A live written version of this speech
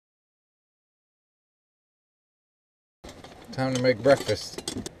time to make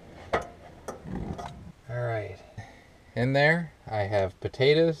breakfast. Alright, in there I have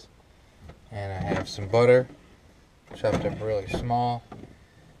potatoes and I have some butter chopped up really small.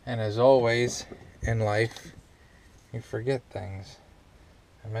 And as always in life, you forget things.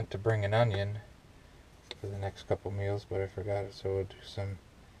 I meant to bring an onion for the next couple meals, but I forgot it, so we'll do some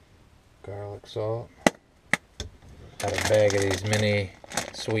garlic salt. Got a bag of these mini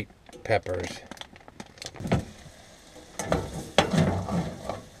sweet peppers.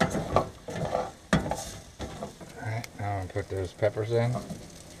 Alright, now I'm gonna put those peppers in.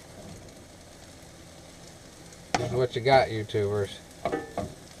 This is what you got, YouTubers.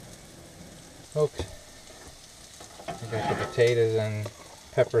 Okay. I got the potatoes and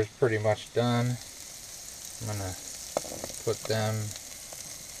peppers pretty much done. I'm gonna put them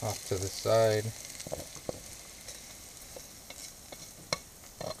off to the side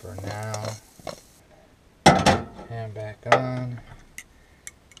for now. Pan back on.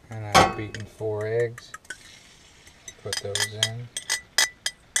 And I've beaten 4 eggs. Put those in.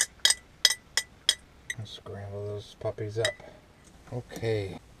 And scramble those puppies up.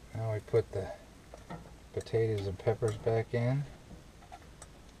 Okay, now we put the potatoes and peppers back in.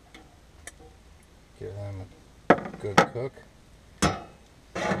 Give them a good cook.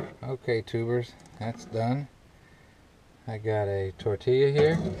 Okay, tubers, that's done. I got a tortilla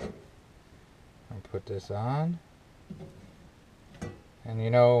here. I'll put this on. And you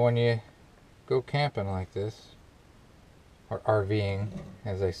know, when you go camping like this, or RVing,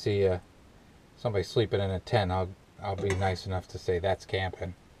 as I see somebody sleeping in a tent, I'll be nice enough to say that's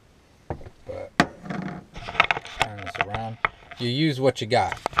camping. But turn this around. You use what you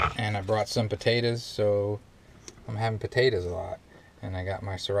got. And I brought some potatoes, so I'm having potatoes a lot. And I got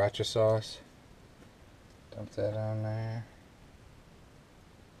my sriracha sauce. Dump that on there.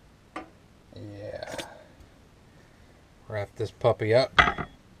 Yeah. Wrap this puppy up.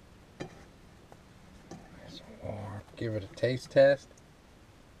 Give it a taste test.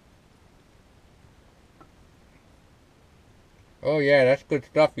 Oh yeah, that's good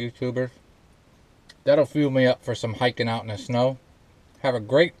stuff, YouTubers. That'll fuel me up for some hiking out in the snow. Have a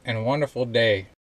great and wonderful day.